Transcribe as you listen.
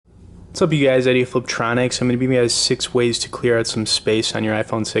What's up, you guys? Eddie Fliptroniks. I'm going to give you guys 6 ways to clear out some space on your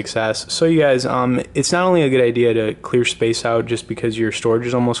iPhone 6s. So you guys, it's not only a good idea to clear space out just because your storage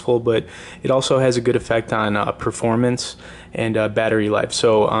is almost full, but it also has a good effect on performance and battery life.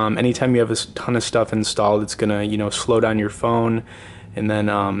 So anytime you have a ton of stuff installed, it's going to, slow down your phone, and then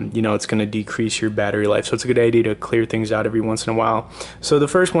it's going to decrease your battery life. So it's a good idea to clear things out every once in a while. So the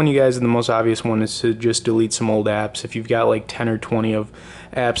first one, you guys, and the most obvious one, is to just delete some old apps. If you've got like 10 or 20 of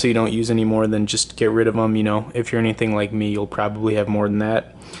apps that you don't use anymore, then just get rid of them. If you're anything like me, you'll probably have more than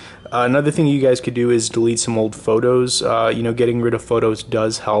that. Another thing you guys could do is delete some old photos. Getting rid of photos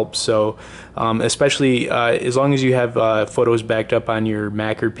does help. So especially as long as you have photos backed up on your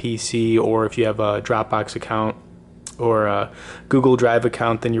Mac or PC, or if you have a Dropbox account or a Google Drive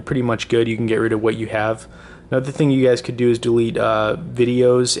account, then you're pretty much good. You can get rid of what you have. Another thing you guys could do is delete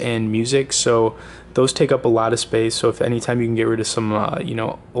videos and music. So those take up a lot of space. So if anytime you can get rid of some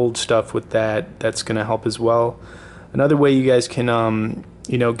old stuff with that, that's going to help as well. Another way you guys can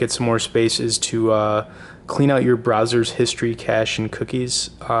get some more space is to clean out your browser's history, cache, and cookies.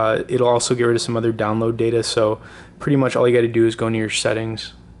 It'll also get rid of some other download data. So pretty much all you got to do is go into your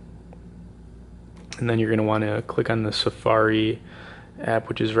settings, and then you're going to want to click on the Safari app,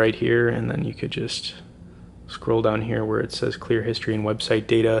 which is right here, and then you could just scroll down here where it says clear history and website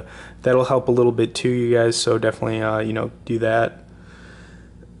data. That'll help a little bit too, you guys, so definitely do that.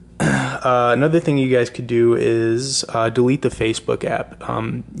 Another thing you guys could do is delete the Facebook app.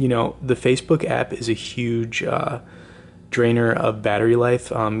 The Facebook app is a huge drainer of battery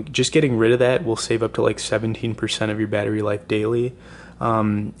life. Just getting rid of that will save up to like 17% of your battery life daily.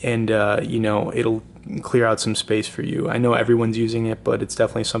 It'll clear out some space for you. I know everyone's using it, but it's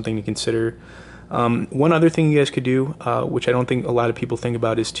definitely something to consider. One other thing you guys could do, which I don't think a lot of people think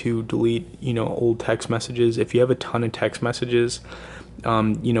about, is to delete, old text messages. If you have a ton of text messages,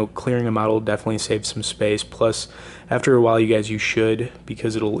 clearing them out will definitely save some space. Plus, after a while, you should,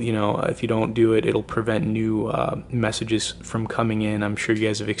 because it'll, if you don't do it, it'll prevent new messages from coming in. I'm sure you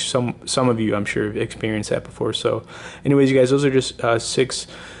guys have, some of you, I'm sure, have experienced that before. So anyways, you guys, those are just 6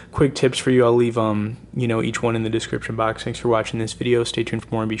 quick tips for you. I'll leave, each one in the description box. Thanks for watching this video. Stay tuned for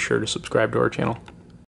more, and be sure to subscribe to our channel.